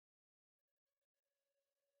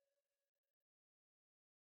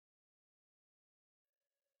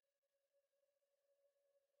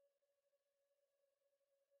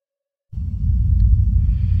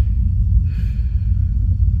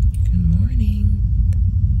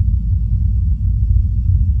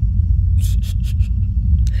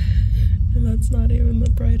not even the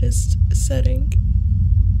brightest setting.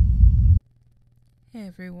 Hey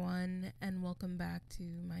everyone, and welcome back to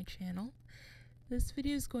my channel. This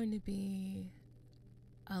video is going to be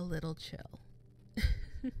a little chill.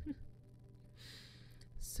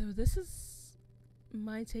 So this is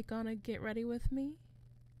my take on a get ready with me.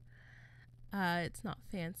 It's not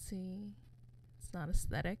fancy, it's not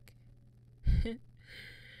aesthetic.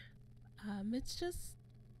 It's just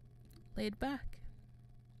laid back.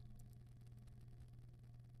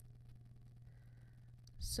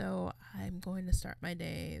 So I'm going to start my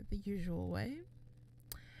day the usual way,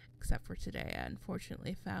 except for today I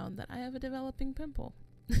unfortunately found that I have a developing pimple.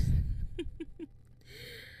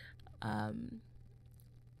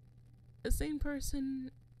 A sane person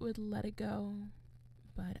would let it go,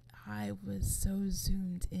 but I was so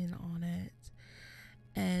zoomed in on it,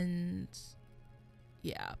 and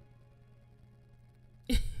yeah.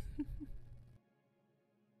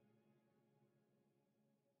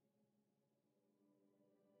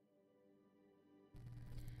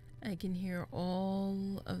 I can hear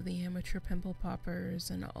all of the amateur pimple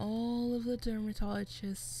poppers and all of the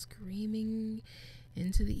dermatologists screaming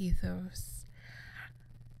into the ethos.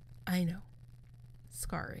 I know,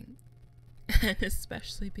 scarring, and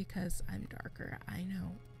especially because I'm darker, I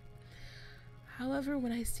know. However,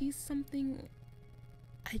 when I see something,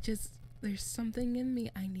 there's something in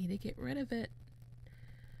me, I need to get rid of it.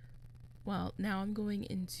 Well, now I'm going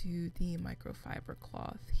into the microfiber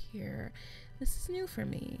cloth here. This is new for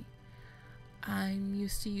me. I'm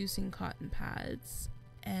used to using cotton pads,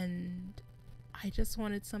 and I just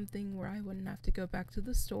wanted something where I wouldn't have to go back to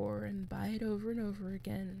the store and buy it over and over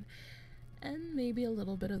again. And maybe a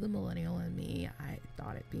little bit of the millennial in me, I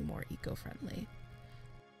thought it'd be more eco-friendly.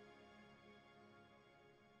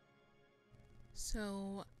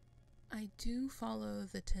 So I do follow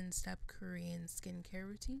the 10-step Korean skincare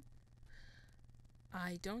routine.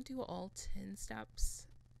 I don't do all 10 steps.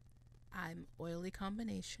 I'm oily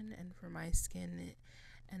combination, and for my skin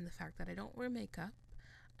and the fact that I don't wear makeup,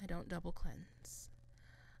 I don't double cleanse.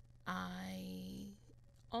 I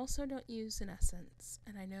also don't use an essence,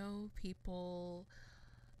 and I know people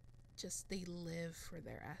they live for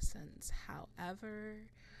their essence. However,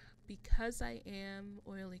 because I am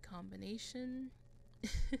oily combination,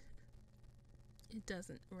 it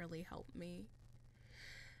doesn't really help me.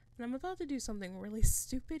 And I'm about to do something really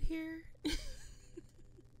stupid here.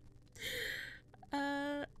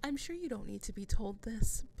 I'm sure you don't need to be told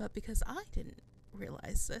this, but because I didn't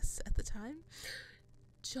realize this at the time,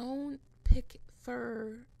 don't pick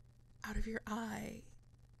fur out of your eye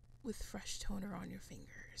with fresh toner on your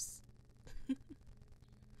fingers.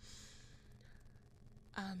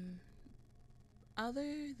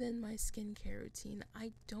 Other than my skincare routine,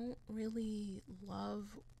 I don't really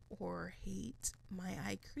love or hate my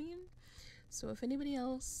eye cream. So if anybody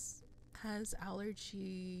else has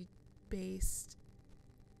allergy-based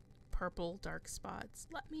purple dark spots,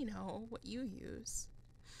 let me know what you use.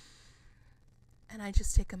 And I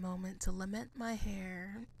just take a moment to lament my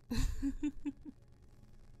hair.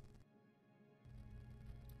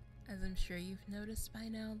 As I'm sure you've noticed by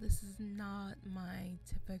now, this is not my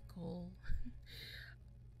typical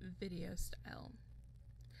video style.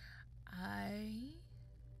 I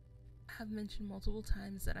have mentioned multiple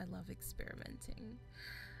times that I love experimenting.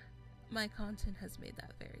 My content has made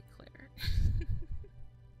that very clear.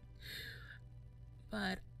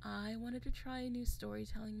 But I wanted to try a new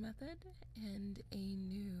storytelling method and a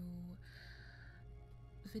new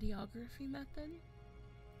videography method.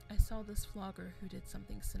 I saw this vlogger who did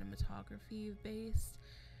something cinematography based,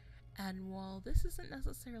 and while this isn't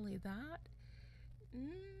necessarily that,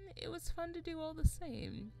 it was fun to do all the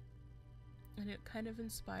same, and it kind of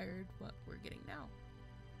inspired what we're getting now.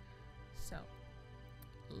 So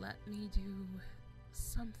let me do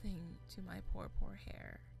something to my poor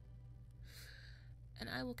hair, and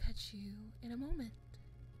I will catch you in a moment.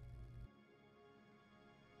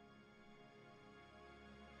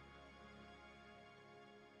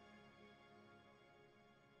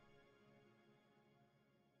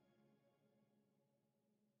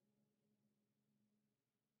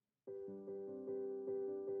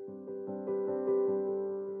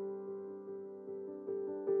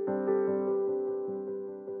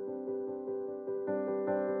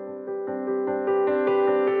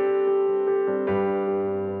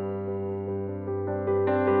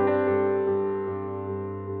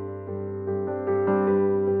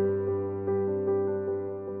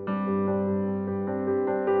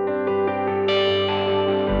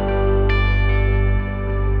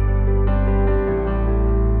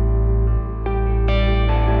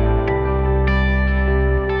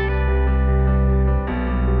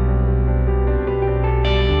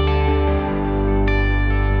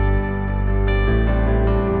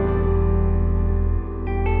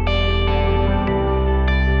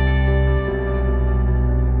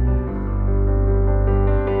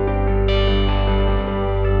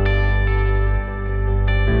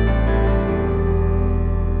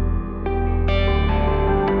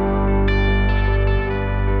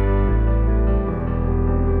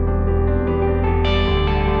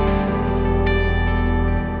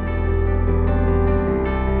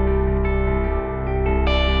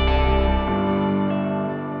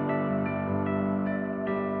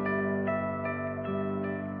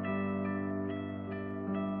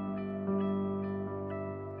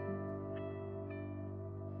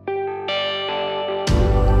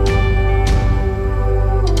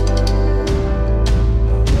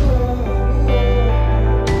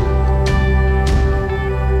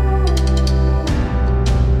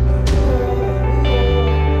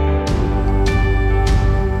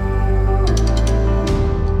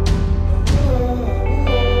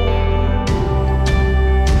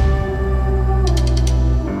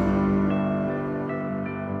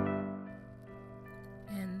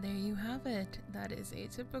 that is a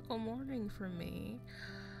typical morning for me.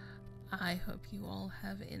 I hope you all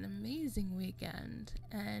have an amazing weekend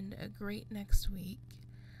and a great next week.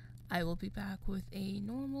 I will be back with a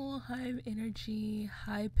normal, high energy,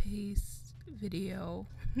 high paced video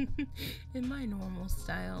in my normal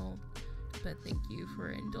style. But thank you for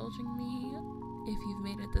indulging me. If you've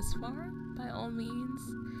made it this far, by all means,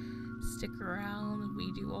 stick around.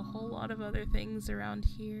 We do a whole lot of other things around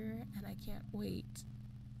here, and I can't wait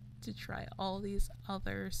to try all these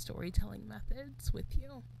other storytelling methods with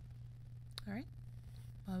you. Alright,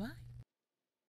 bye bye.